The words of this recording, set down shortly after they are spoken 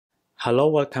Hello,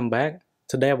 welcome back.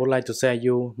 Today I would like to share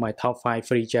you my top 5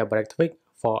 free jailbreak tweaks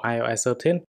for iOS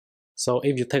 13. So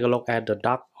if you take a look at the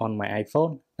dock on my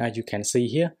iPhone, as you can see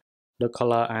here, the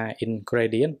color are in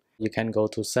gradient. You can go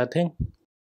to setting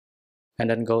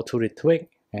and then go to the tweak,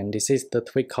 and this is the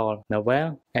tweak called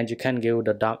Nowhere, and you can give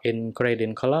the dock in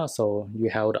gradient color, so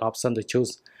you have the option to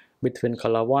choose between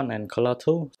color 1 and color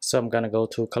 2. So I'm gonna go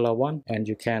to color 1, and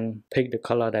you can pick the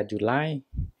color that you like,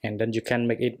 and then you can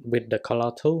make it with the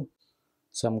color 2.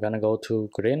 So I'm gonna go to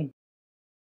green.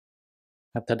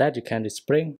 After that, you can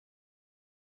spring.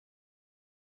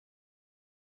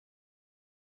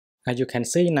 As you can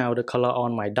see now, the color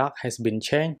on my dock has been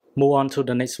changed. Move on to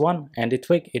the next one, and the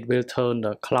tweak, it will turn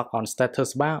the clock on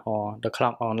status bar or the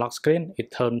clock on lock screen, it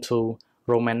turn to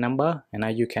Roman number, and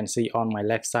as you can see on my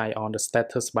left side on the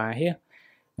status bar here,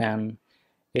 and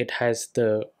it has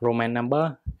the Roman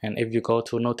number. And if you go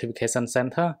to notification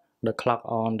center, the clock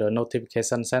on the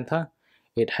notification center,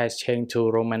 it has changed to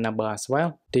Roman number as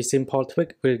well. This simple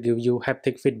tweak will give you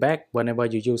haptic feedback whenever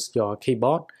you use your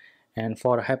keyboard. And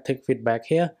for the haptic feedback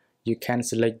here, you can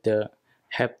select the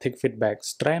haptic feedback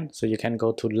strength. So you can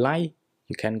go to light,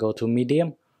 you can go to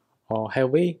medium or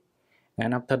heavy.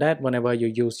 And after that, whenever you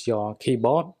use your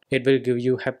keyboard, it will give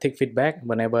you haptic feedback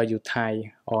whenever you type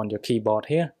on your keyboard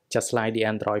here, just like the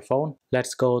Android phone.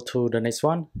 Let's go to the next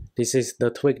one. This is the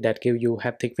tweak that gives you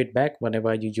haptic feedback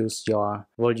whenever you use your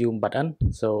volume button.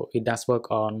 So it does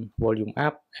work on volume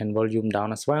up and volume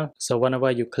down as well. So whenever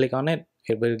you click on it,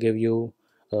 it will give you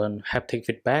a haptic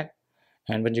feedback.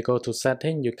 And when you go to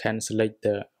setting, you can select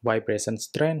the vibration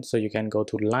strength. So you can go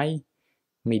to light,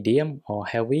 medium or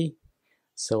heavy.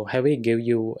 So heavy gives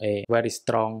you a very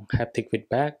strong haptic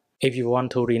feedback. If you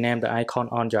want to rename the icon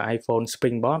on your iPhone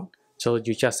Springboard, so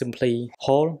you just simply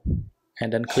hold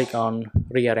and then click on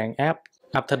rearrange app.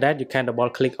 After that, you can double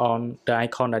click on the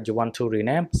icon that you want to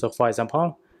rename. So for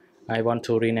example, I want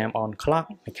to rename on clock.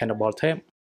 I can double tap,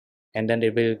 and then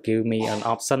it will give me an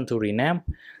option to rename.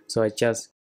 So I just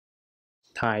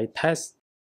type test,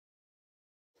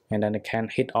 and then I can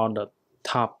hit on the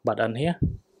top button here.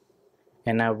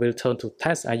 And now we'll turn to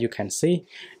test, as you can see.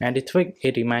 And the tweak,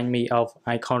 it reminds me of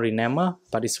icon renamer,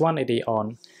 but this one it is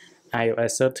on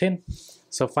iOS 13.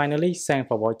 So finally, thanks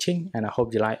for watching, and I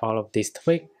hope you like all of these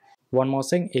tweaks. One more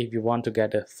thing, if you want to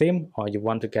get a theme or you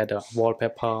want to get a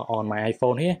wallpaper on my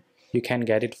iPhone here, you can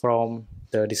get it from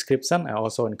the description. I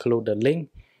also include the link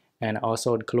and I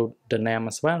also include the name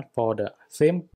as well for the theme.